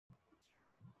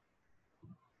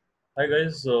Hi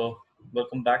guys,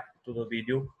 welcome back to the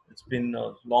video. It's been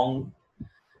a long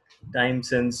time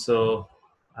since I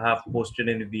have posted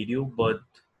any video, but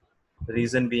the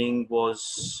reason being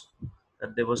was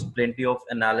that there was plenty of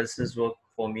analysis work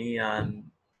for me and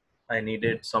I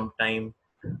needed some time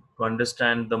to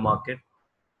understand the market.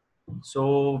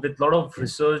 So with a lot of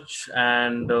research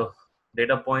and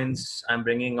data points, I'm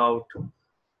bringing out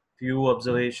few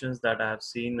observations that I have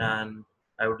seen and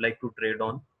I would like to trade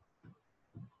on.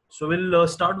 So we'll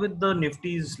start with the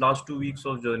Nifty's last 2 weeks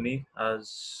of journey,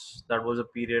 as that was a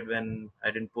period when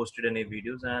I didn't posted any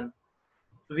videos, and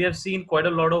so we have seen quite a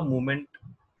lot of movement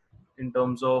in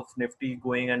terms of Nifty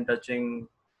going and touching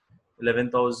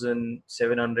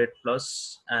 11,700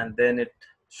 plus, and then it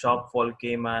sharp fall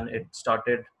came and it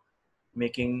started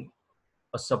making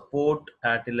a support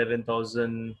at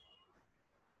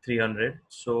 11,300.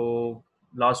 So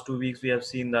last 2 weeks we have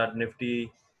seen that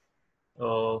Nifty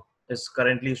uh, is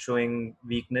currently showing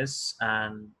weakness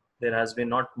and there has been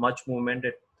not much movement.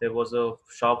 There was a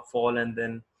sharp fall and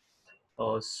then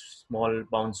a small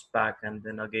bounce back, and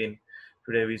then again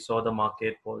today we saw the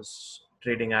market was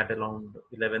trading at around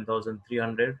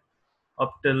 11,300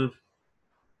 up till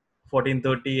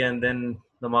 14:30, and then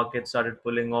the market started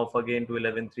pulling off again to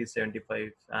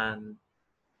 11,375, and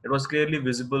it was clearly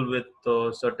visible with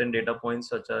certain data points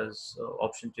such as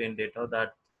option chain data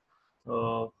that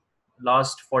uh,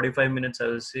 last 45 minutes, I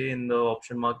will say, in the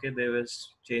option market, there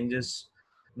was changes.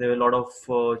 There were a lot of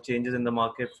changes in the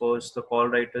market. First, the call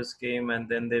writers came, and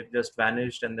then they just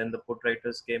vanished, and then the put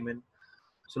writers came in.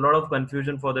 So a lot of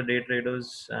confusion for the day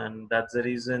traders, and that's the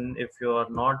reason if you are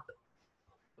not,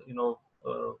 you know,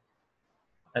 uh,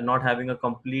 and not having a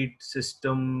complete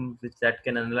system which that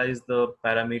can analyze the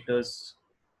parameters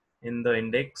in the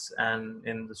index and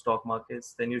in the stock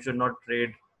markets, then you should not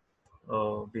trade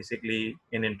basically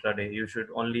in intraday. You should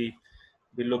only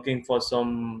be looking for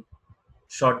some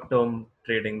short-term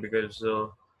trading because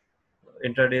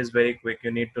intraday is very quick. You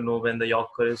need to know when the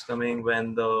Yorker is coming,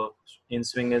 when the in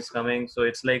swing is coming. So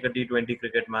it's like a T20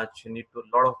 cricket match. You need to a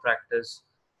lot of practice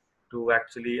to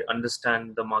actually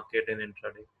understand the market in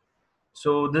intraday.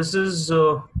 So this is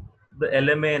the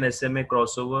LMA and SMA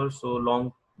crossover. So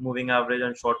long moving average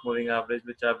and short moving average,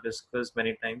 which I've discussed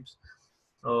many times.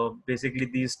 Basically,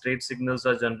 these trade signals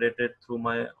are generated through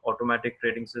my automatic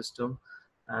trading system,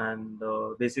 and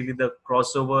basically the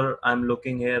crossover I'm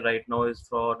looking here right now is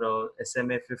for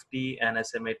SMA 50 and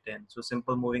SMA 10. So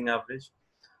simple moving average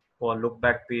for look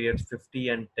back periods 50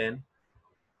 and 10,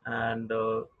 and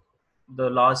the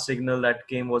last signal that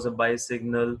came was a buy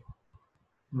signal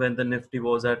when the Nifty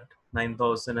was at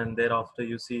 9,000, and thereafter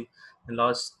you see in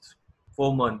last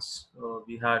 4 months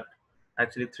we had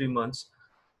actually 3 months.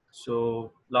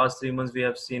 So last 3 months we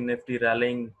have seen Nifty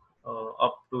rallying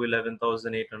up to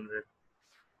 11,800,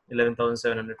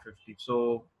 11,750.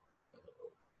 So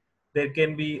there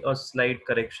can be a slight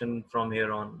correction from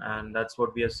here on, and that's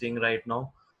what we are seeing right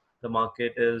now. The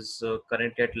market is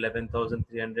currently at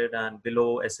 11,300 and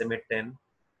below SMA 10.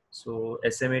 So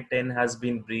SMA 10 has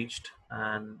been breached,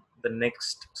 and the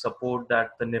next support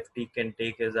that the Nifty can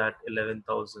take is at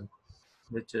 11,000,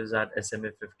 which is at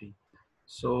SMA 50.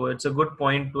 So it's a good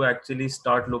point to actually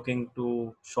start looking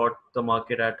to short the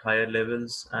market at higher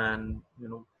levels, and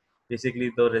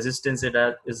basically the resistance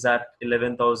is at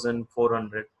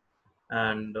 11,400,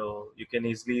 and you can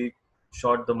easily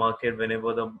short the market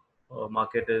whenever the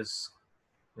market is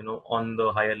on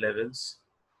the higher levels,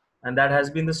 and that has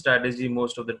been the strategy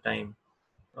most of the time.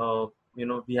 uh,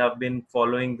 we have been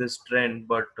following this trend,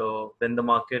 but when the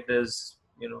market is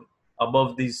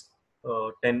above these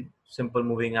 10 simple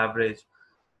moving average,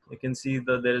 you can see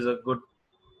that there is a good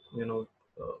you know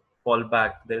fall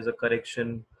back. There is a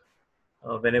correction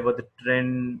whenever the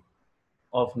trend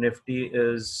of Nifty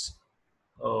is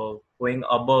going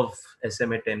above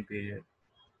SMA 10 period.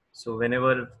 So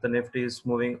whenever the Nifty is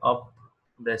moving up,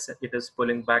 it is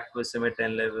pulling back to SMA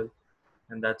 10 level,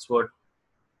 and that's what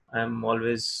I'm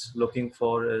always looking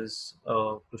for is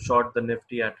to short the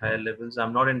Nifty at higher levels.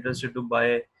 I'm not interested to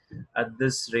buy at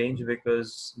this range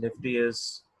because Nifty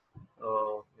is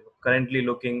currently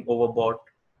looking overbought,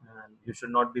 and you should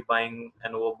not be buying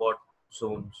an overbought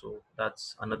zone. So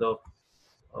that's another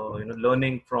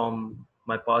learning from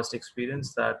my past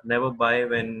experience, that never buy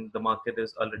when the market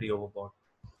is already overbought.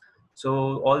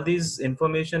 So all these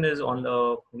information is on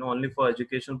only for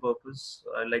education purpose.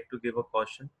 I like to give a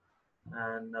caution,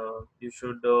 and you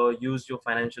should use your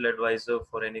financial advisor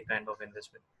for any kind of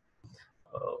investment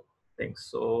uh, things.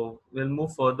 So we'll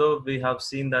move further. We have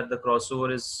seen that the crossover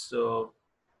is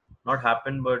not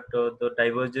happened, but the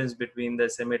divergence between the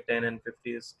SMA 10 and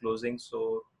 50 is closing.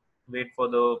 So wait for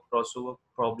the crossover,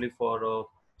 probably for a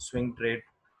swing trade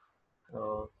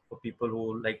for people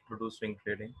who like to do swing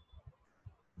trading.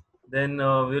 Then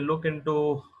we'll look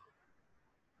into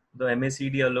the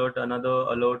MACD alert. Another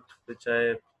alert which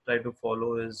I try to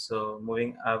follow is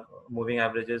moving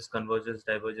averages, convergence,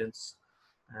 divergence,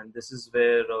 and this is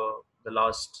where the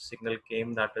last signal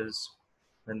came. That is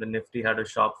when the Nifty had a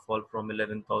sharp fall from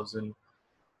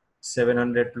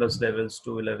 11,700 plus levels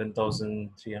to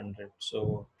 11,300.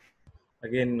 So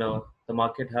again, the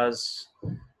market has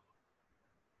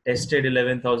tested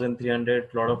 11,300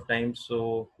 a lot of times.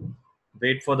 So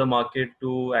wait for the market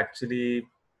to actually,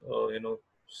 you know,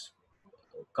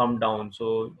 come down.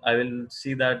 So I will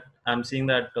see that I'm seeing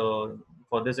that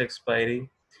for this expiry,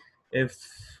 if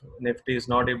Nifty is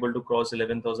not able to cross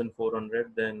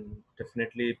 11,400, then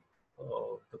definitely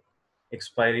the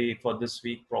expiry for this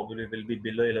week probably will be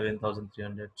below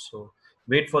 11,300. So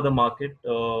wait for the market.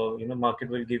 Market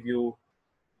will give you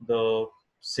the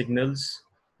signals,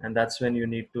 and that's when you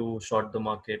need to short the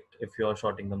market if you are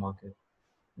shorting the market.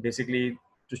 Basically,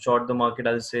 to short the market,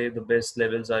 I'll say the best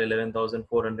levels are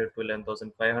 11,400 to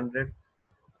 11,500,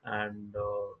 and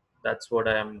that's what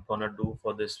I am gonna do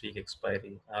for this week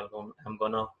expiry. I'm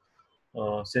gonna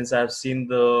since I've seen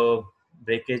the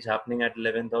breakage happening at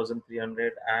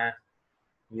 11,300 and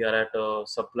we are at a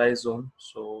supply zone,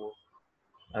 so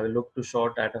I will look to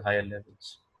short at a higher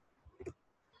levels.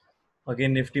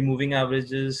 Again, Nifty moving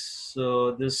averages.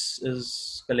 This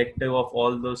is collective of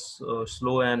all those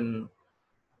slow and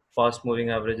fast moving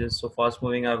averages. So fast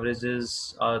moving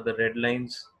averages are the red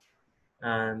lines,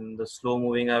 and the slow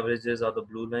moving averages are the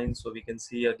blue lines. So we can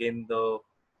see again the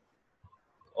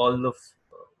all the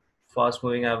fast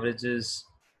moving averages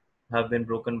have been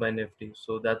broken by Nifty.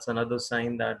 So that's another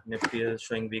sign that Nifty is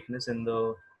showing weakness in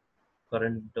the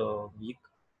current week.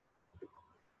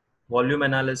 Volume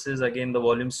analysis, again, the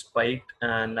volume spiked,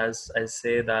 and as I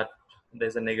say that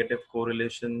there's a negative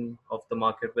correlation of the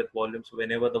market with volume. So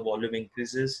whenever the volume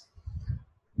increases,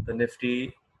 the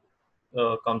Nifty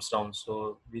comes down.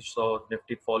 So we saw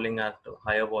Nifty falling at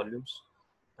higher volumes,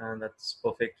 and that's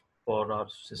perfect for our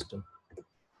system.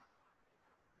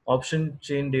 Option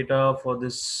chain data for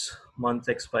this month's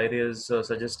expiry is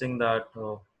suggesting that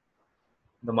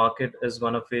the market is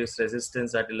going to face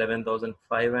resistance at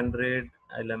 11,500,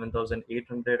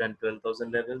 11,800, and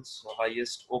 12,000 levels. So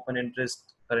highest open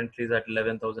interest currently is at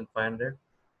 11,500,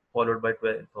 followed by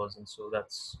 12,000. So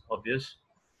that's obvious.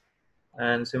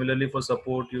 And similarly for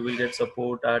support, you will get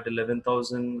support at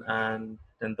 11,000 and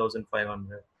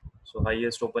 10,500. So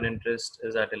highest open interest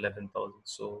is at 11,000.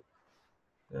 So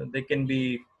there can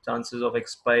be chances of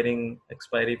expiry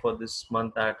for this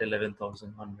month at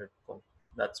 11,100.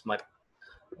 That's my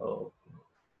uh,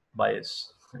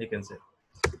 bias, I can say.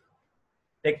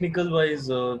 Technical wise,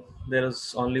 there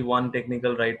is only one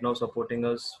technical right now supporting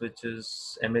us, which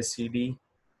is MACD.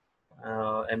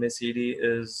 MACD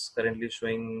is currently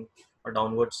showing a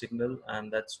downward signal,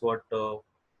 and that's what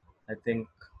I think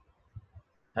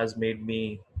has made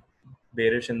me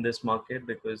bearish in this market,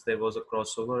 because there was a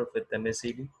crossover with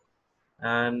MACD,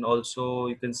 and also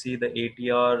you can see the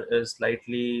ATR is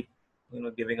slightly,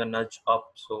 giving a nudge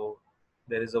up. So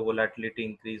there is a volatility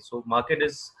increase. So market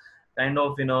is kind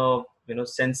of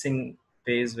sensing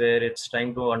phase where it's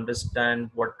trying to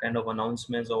understand what kind of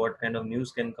announcements or what kind of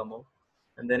news can come out,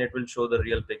 and then it will show the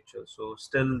real picture. So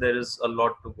still there is a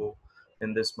lot to go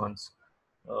in this month's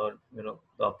the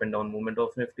up and down movement of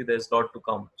Nifty. There's a lot to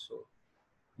come. So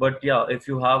but yeah, if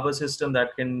you have a system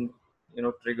that can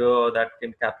trigger, or that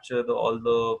can capture all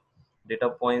the data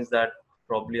points that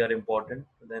probably are important,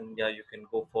 then yeah, you can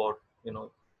go for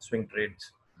swing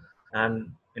trades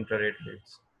and intraday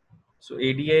trades. So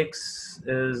ADX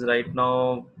is right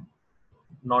now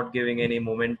not giving any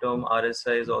momentum.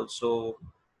 RSI is also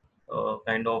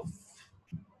kind of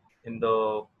in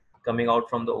the coming out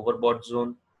from the overbought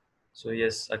zone. So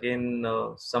yes, again,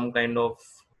 some kind of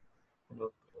you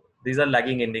know, these are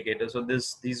lagging indicators. So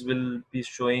these will be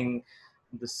showing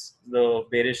the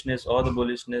bearishness or the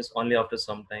bullishness only after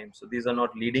some time. So these are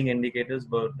not leading indicators,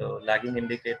 but lagging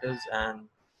indicators, and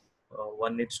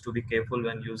one needs to be careful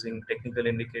when using technical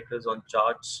indicators on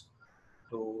charts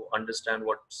to understand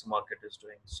what the market is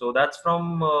doing. So that's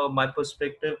from my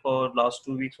perspective. For last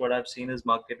 2 weeks, what I've seen is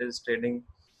market is trading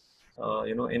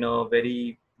in a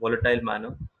very volatile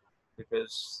manner,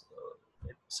 because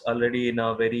it's already in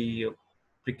a very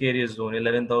precarious zone.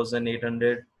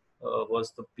 11,800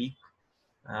 was the peak,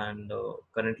 and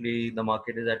currently the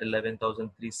market is at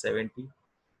 11,370.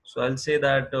 So I'll say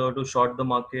that to short the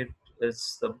market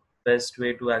is the best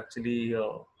way to actually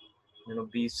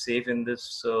be safe in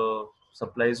this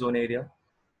supply zone area.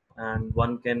 and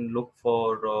one can look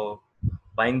for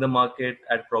buying the market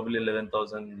at probably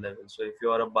 11,000 level. So if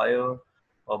you are a buyer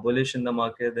or bullish in the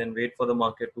market, then wait for the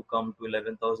market to come to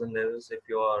 11,000 levels. If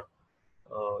you are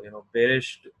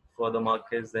bearish for the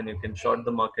markets, then you can short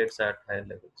the markets at higher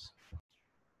levels.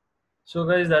 So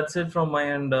guys, that's it from my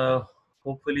end.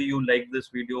 Hopefully you like this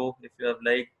video. If you have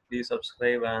liked, please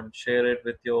subscribe and share it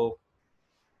with your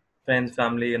friends,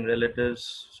 family and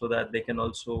relatives, so that they can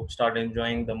also start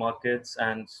enjoying the markets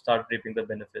and start reaping the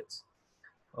benefits.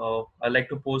 I like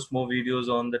to post more videos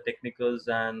on the technicals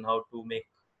and how to make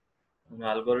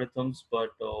algorithms, but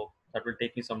that will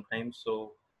take me some time.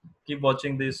 So keep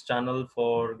watching this channel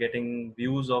for getting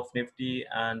views of Nifty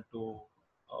and to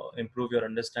improve your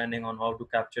understanding on how to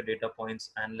capture data points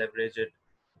and leverage it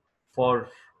for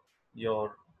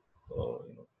your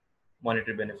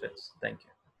monetary benefits. Thank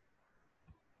you.